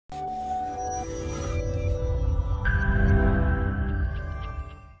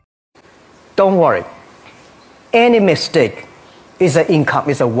don't worry. Any mistake is an income,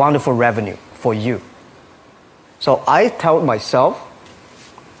 is a wonderful revenue for you. So I told myself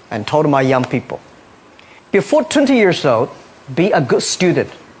and told my young people, before 20 years old, be a good student.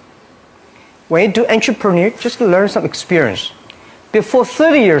 When you do entrepreneur, just learn some experience. Before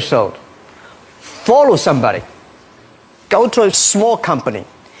 30 years old, follow somebody. Go to a small company.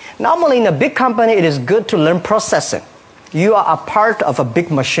 Normally in a big company, it is good to learn processing. You are a part of a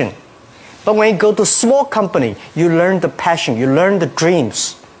big machine. But when you go to a small company, you learn the passion, you learn the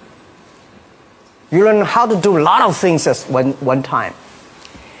dreams. You learn how to do a lot of things at one time.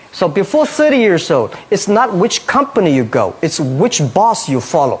 So before 30 years old, it's not which company you go, it's which boss you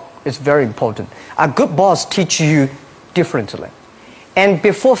follow. It's very important. A good boss teaches you differently. And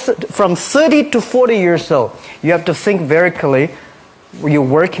from 30 to 40 years old, you have to think very clearly, you're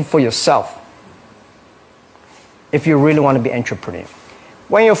working for yourself if you really want to be an entrepreneur.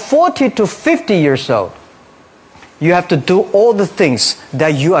 When you're 40 to 50 years old, you have to do all the things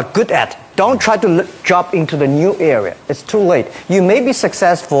that you are good at. Don't try to jump into the new area. It's too late. You may be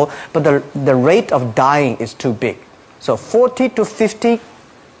successful, but the rate of dying is too big. So 40 to 50,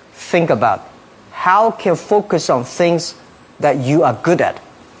 think about how can you focus on things that you are good at.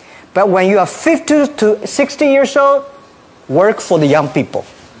 But when you are 50 to 60 years old, work for the young people.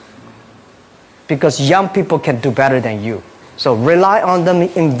 Because young people can do better than you. So rely on them,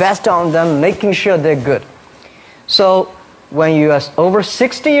 invest on them, making sure they're good. So when you are over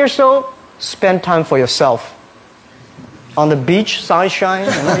 60 years old, spend time for yourself. On the beach, sunshine,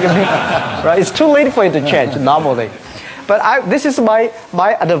 right? It's too late for you to change normally. But this is my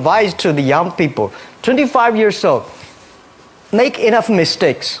advice to the young people. 25 years old, make enough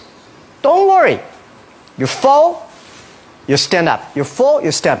mistakes. Don't worry. You fall, you stand up. You fall,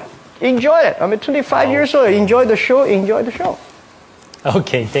 you stand up. Enjoy it. I mean, 25 years old, enjoy the show, enjoy the show.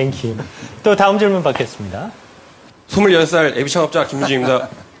 Okay, thank you. 또 다음 질문 받겠습니다. 26살 예비 창업자 김유진입니다.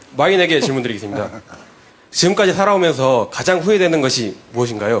 마인에게 질문드리겠습니다. 지금까지 살아오면서 가장 후회되는 것이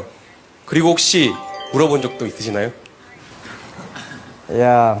무엇인가요? 그리고 혹시 물어본 적도 있으시나요?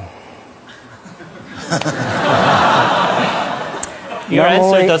 Yeah. Your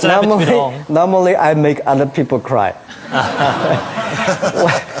answer doesn't have to be wrong. Normally, I make other people cry.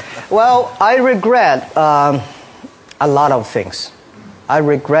 Well, I regret a lot of things. I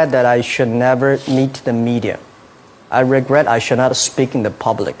regret that I should never meet the media. I regret I should not speak in the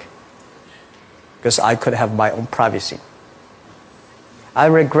public because I could have my own privacy. I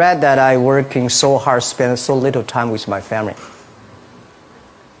regret that I working so hard, spend so little time with my family.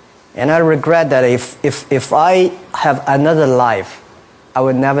 And I regret that if I have another life, I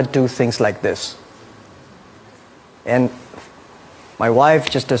would never do things like this. And my wife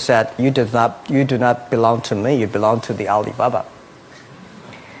just said, you do not belong to me, you belong to the Alibaba.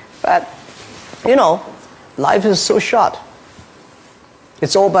 But, you know, life is so short.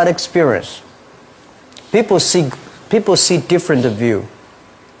 It's all about experience. People see different view.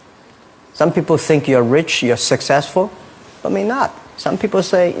 Some people think you're rich, you're successful, but maybe not. Some people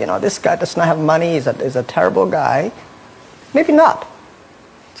say, you know, this guy does not have money, is a terrible guy. Maybe not.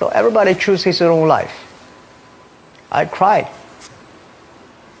 So everybody chooses his own life. I cried.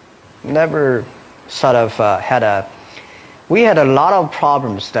 Never sort of we had a lot of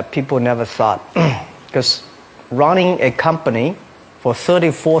problems that people never thought. Because running a company for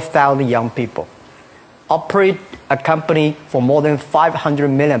 34,000 young people, operate a company for more than 500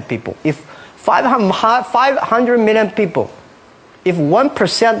 million people. If 500 million people, if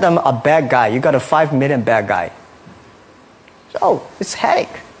 1% of them are bad guy, you got a 5 million bad guy. So it's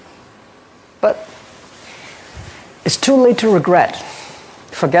headache. But it's too late to regret.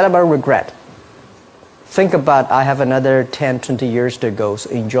 Forget about regret. Think about, I have another 10, 20 years to go, so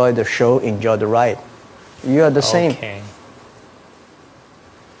enjoy the show, enjoy the ride. You are the same. Okay.